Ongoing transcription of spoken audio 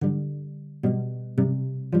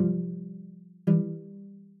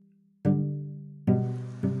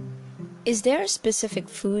Is there a specific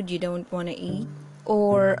food you don't want to eat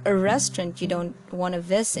or a restaurant you don't want to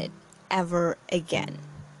visit ever again?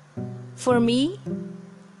 For me,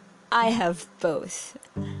 I have both.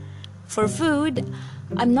 For food,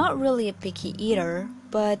 I'm not really a picky eater,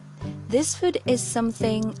 but this food is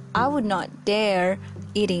something I would not dare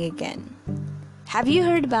eating again. Have you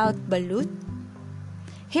heard about balut?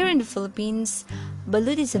 Here in the Philippines,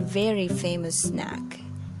 balut is a very famous snack.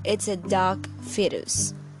 It's a duck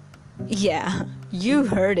fetus. Yeah, you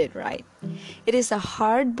heard it right. It is a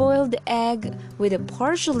hard-boiled egg with a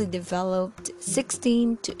partially developed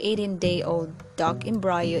 16 to 18-day-old duck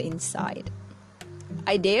embryo inside.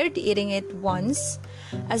 I dared eating it once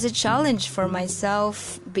as a challenge for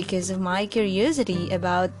myself because of my curiosity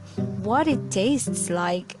about what it tastes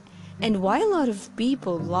like and why a lot of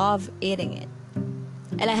people love eating it.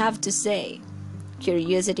 And I have to say,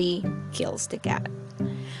 curiosity kills the cat.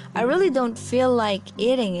 I really don't feel like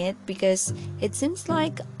eating it because it seems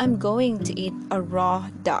like I'm going to eat a raw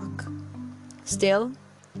duck. Still,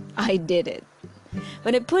 I did it.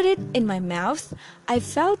 When I put it in my mouth, I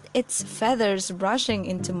felt its feathers brushing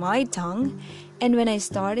into my tongue, and when I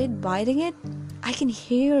started biting it, I can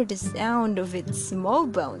hear the sound of its small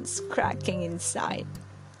bones cracking inside.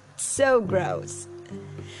 So gross.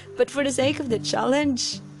 But for the sake of the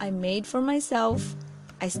challenge I made for myself,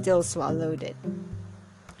 I still swallowed it.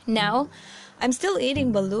 Now, I'm still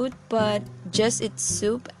eating balut, but just its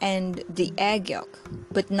soup and the egg yolk,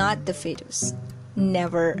 but not the fetus.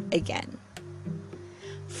 Never again.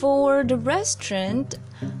 For the restaurant,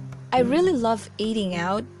 I really love eating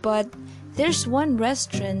out, but there's one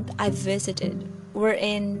restaurant I've visited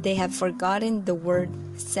wherein they have forgotten the word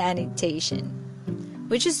sanitation,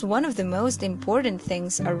 which is one of the most important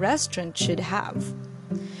things a restaurant should have.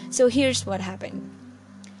 So here's what happened.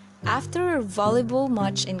 After a volleyball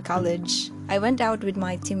match in college, I went out with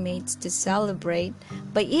my teammates to celebrate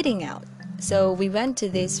by eating out. So we went to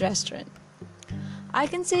this restaurant. I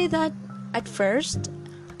can say that at first,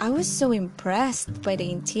 I was so impressed by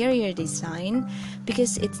the interior design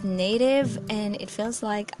because it's native and it feels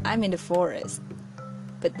like I'm in the forest.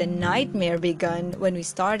 But the nightmare began when we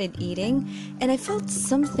started eating and I felt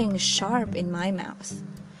something sharp in my mouth.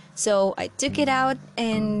 So I took it out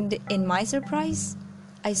and in my surprise,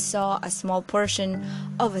 I saw a small portion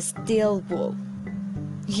of a steel wool.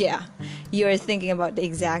 Yeah, you're thinking about the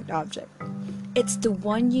exact object. It's the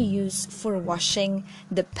one you use for washing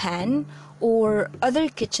the pan or other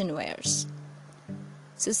kitchenwares.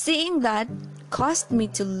 So seeing that caused me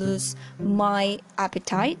to lose my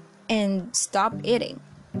appetite and stop eating.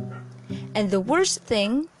 And the worst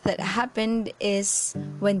thing that happened is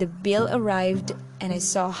when the bill arrived and I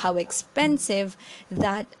saw how expensive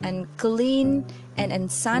that unclean and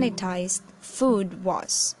unsanitized food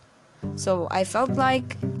was. So I felt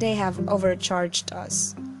like they have overcharged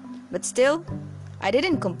us. But still, I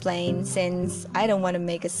didn't complain since I don't want to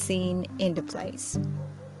make a scene in the place.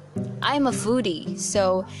 I'm a foodie,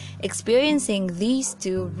 so experiencing these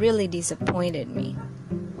two really disappointed me.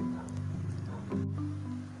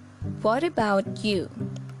 What about you?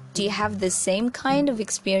 Do you have the same kind of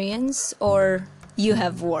experience or you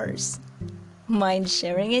have worse? Mind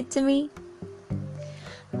sharing it to me?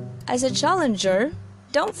 As a challenger,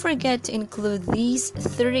 don't forget to include these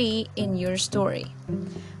three in your story.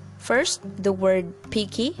 First, the word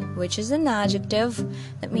picky, which is an adjective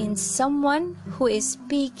that means someone who is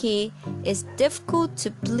picky is difficult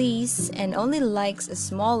to please and only likes a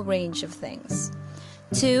small range of things.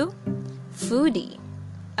 2, foodie,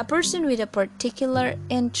 a person with a particular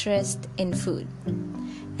interest in food.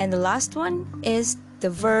 And the last one is the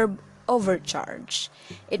verb overcharge.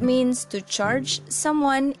 It means to charge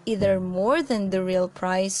someone either more than the real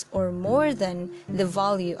price or more than the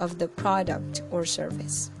value of the product or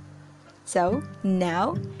service. So,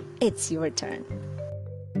 now it's your turn.